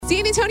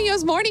Dan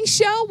Antonio's morning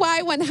show,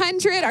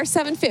 Y100, our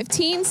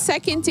 7:15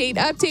 second date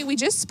update. We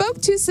just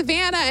spoke to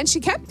Savannah, and she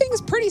kept things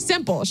pretty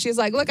simple. She's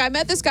like, look, I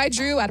met this guy,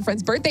 Drew, at a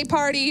friend's birthday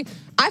party.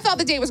 I thought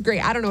the date was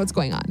great. I don't know what's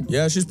going on.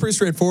 Yeah, she's pretty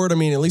straightforward. I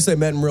mean, at least they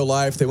met in real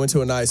life. They went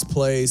to a nice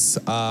place.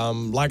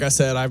 Like I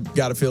said, I've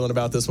got a feeling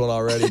about this one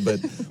already, but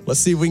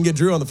let's see if we can get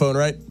Drew on the phone,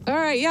 right? All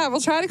right, yeah,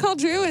 we'll try to call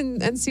Drew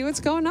and see what's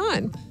going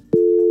on.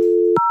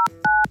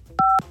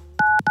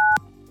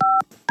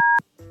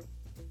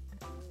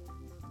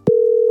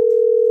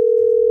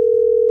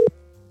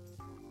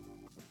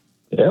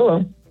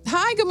 Hello.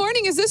 Hi, good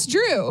morning. Is this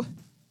Drew?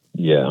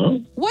 Yeah.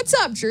 What's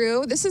up,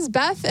 Drew? This is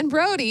Beth and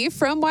Brody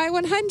from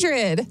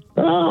Y100.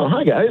 Oh,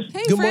 hi, guys.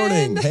 Hey, Good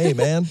friend. morning. Hey,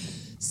 man.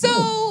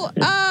 So,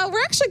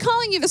 we're actually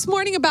calling you this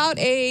morning about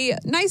a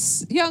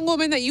nice young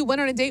woman that you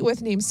went on a date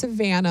with named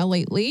Savannah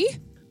lately.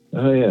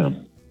 Oh, yeah.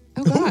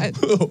 Oh, God.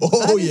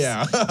 Oh,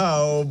 yeah.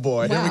 Oh,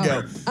 boy. Wow. Here we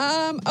go.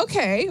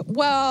 Okay.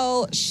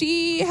 Well,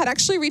 she had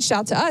actually reached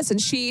out to us,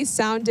 and she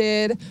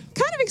sounded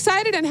kind of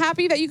excited and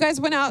happy that you guys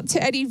went out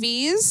to Eddie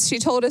V's. She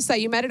told us that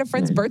you met at a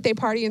friend's birthday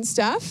party and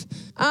stuff.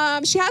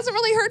 She hasn't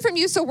really heard from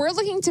you, so we're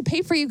looking to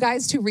pay for you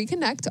guys to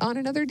reconnect on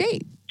another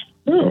date.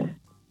 Oh,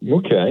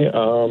 okay.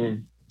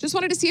 Just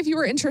wanted to see if you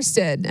were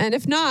interested, and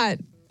if not,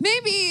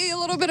 maybe a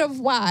little bit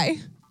of why.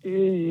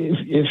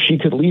 If she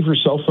could leave her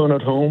cell phone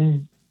at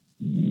home,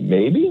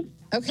 maybe.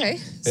 Okay.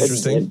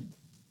 Interesting.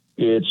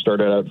 It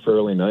started out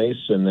fairly nice,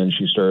 and then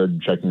she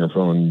started checking her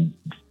phone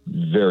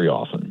very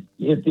often.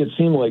 It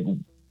seemed like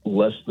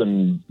more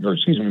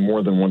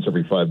than once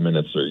every 5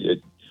 minutes.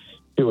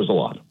 It was a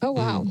lot. Oh,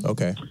 wow.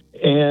 Okay.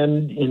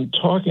 And in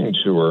talking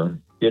to her,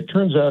 it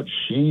turns out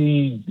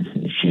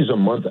she's a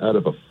month out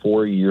of a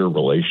 4-year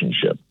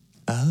relationship.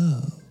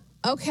 Oh.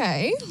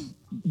 Okay.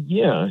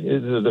 Yeah,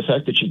 the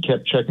fact that she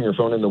kept checking her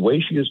phone and the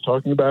way she was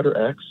talking about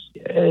her ex,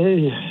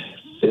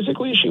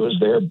 physically she was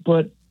there,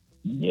 but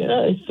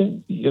yeah, I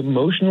think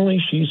emotionally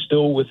she's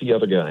still with the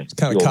other guy.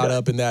 Kind of caught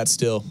up in that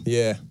still.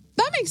 Yeah.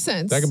 That makes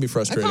sense. That can be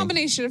frustrating. A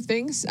combination of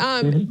things.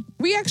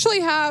 We actually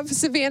have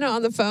Savannah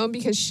on the phone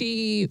because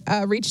she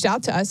reached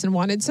out to us and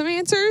wanted some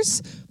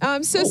answers.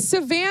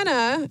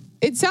 Savannah,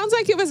 it sounds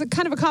like it was a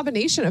kind of a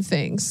combination of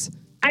things.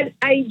 I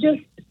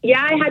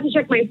had to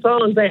check my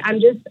phone, but I'm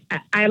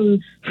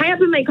high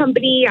up in my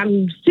company.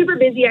 I'm super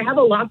busy. I have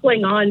a lot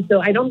going on,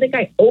 so I don't think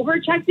I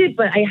overchecked it,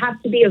 but I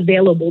have to be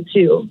available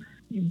too.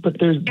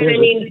 But I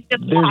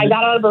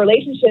got out of a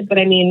relationship, but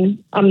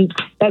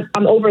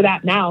I'm over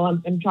that now.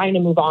 I'm trying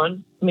to move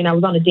on. I mean, I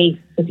was on a date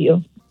with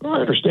you. Well, I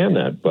understand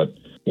that, but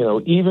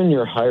even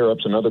your higher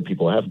ups and other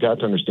people have got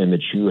to understand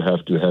that you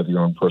have to have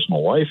your own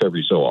personal life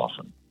every so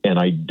often. And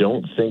I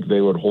don't think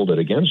they would hold it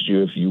against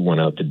you if you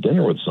went out to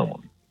dinner with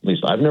someone. At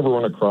least I've never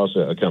run across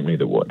a company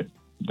that would.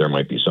 There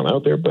might be some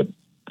out there, but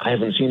I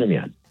haven't seen them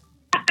yet.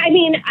 I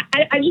mean,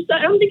 I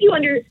don't think you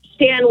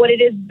understand what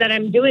it is that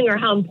I'm doing or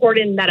how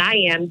important that I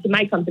am to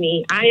my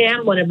company. I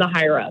am one of the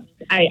higher ups.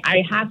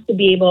 I have to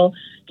be able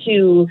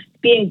to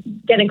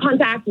get in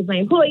contact with my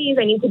employees.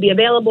 I need to be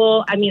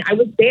available. I mean, I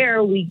was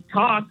there. We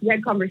talked. We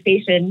had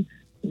conversation.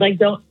 Like,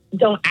 don't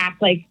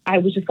act like I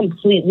was just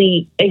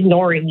completely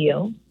ignoring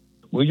you.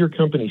 Will your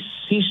company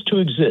cease to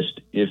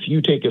exist if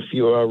you take a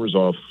few hours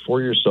off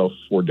for yourself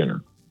for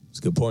dinner? That's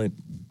a good point.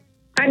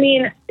 I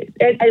mean,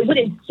 it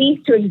wouldn't cease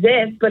to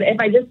exist, but if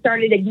I just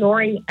started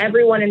ignoring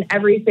everyone and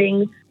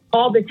everything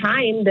all the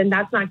time, then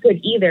that's not good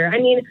either. I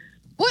mean...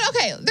 Well,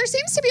 okay, there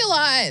seems to be a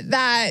lot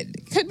that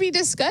could be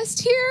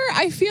discussed here.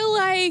 I feel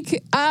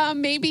like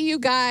maybe you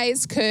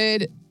guys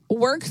could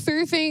work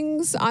through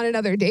things on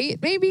another date,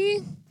 maybe.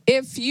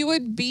 If you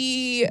would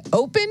be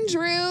open,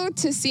 Drew,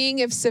 to seeing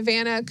if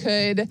Savannah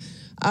could...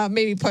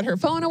 maybe put her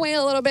phone away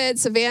a little bit.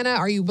 Savannah,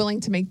 are you willing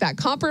to make that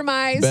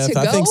compromise? Beth, to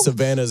go I think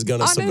Savannah's going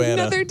to on Savannah.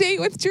 another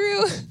date with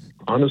Drew?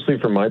 Honestly,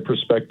 from my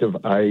perspective,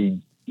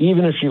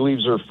 even if she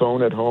leaves her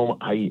phone at home,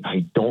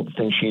 I don't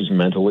think she's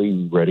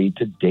mentally ready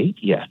to date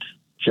yet.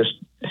 Just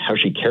how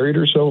she carried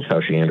herself,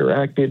 how she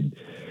interacted.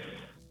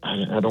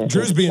 I don't.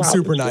 Drew's being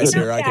super nice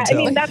here. I can tell.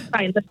 I mean, that's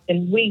fine.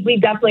 Listen, we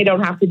definitely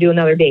don't have to do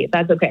another date.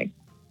 That's okay.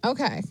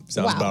 Okay.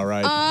 Sounds about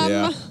right.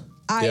 Yeah.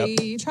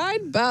 I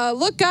tried.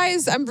 Look,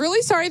 guys, I'm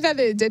really sorry that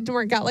it didn't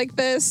work out like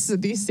this.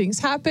 These things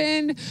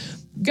happen.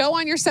 Go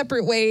on your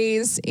separate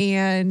ways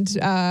and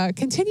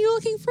continue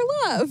looking for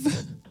love.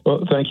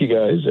 Well, thank you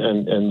guys.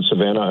 And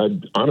Savannah,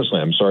 honestly,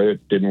 I'm sorry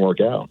it didn't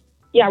work out.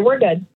 Yeah, we're good.